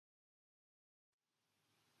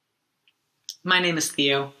My name is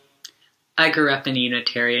Theo. I grew up in a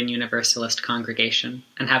Unitarian Universalist congregation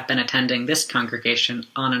and have been attending this congregation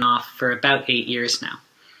on and off for about 8 years now.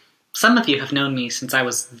 Some of you have known me since I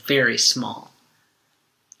was very small.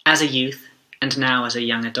 As a youth, and now as a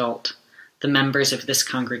young adult, the members of this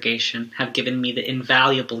congregation have given me the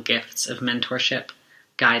invaluable gifts of mentorship,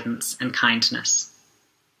 guidance, and kindness.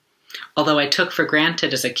 Although I took for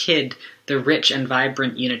granted as a kid the rich and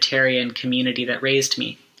vibrant Unitarian community that raised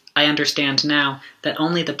me, I understand now that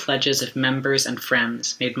only the pledges of members and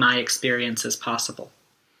friends made my experiences possible.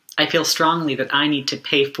 I feel strongly that I need to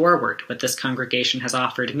pay forward what this congregation has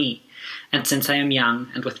offered me, and since I am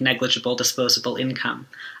young and with negligible disposable income,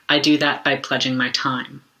 I do that by pledging my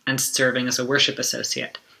time and serving as a worship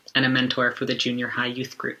associate and a mentor for the junior high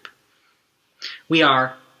youth group. We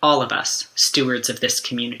are, all of us, stewards of this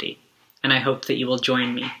community, and I hope that you will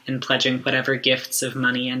join me in pledging whatever gifts of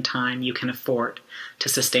money and time you can afford to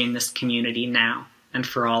sustain this community now and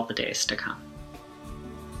for all the days to come.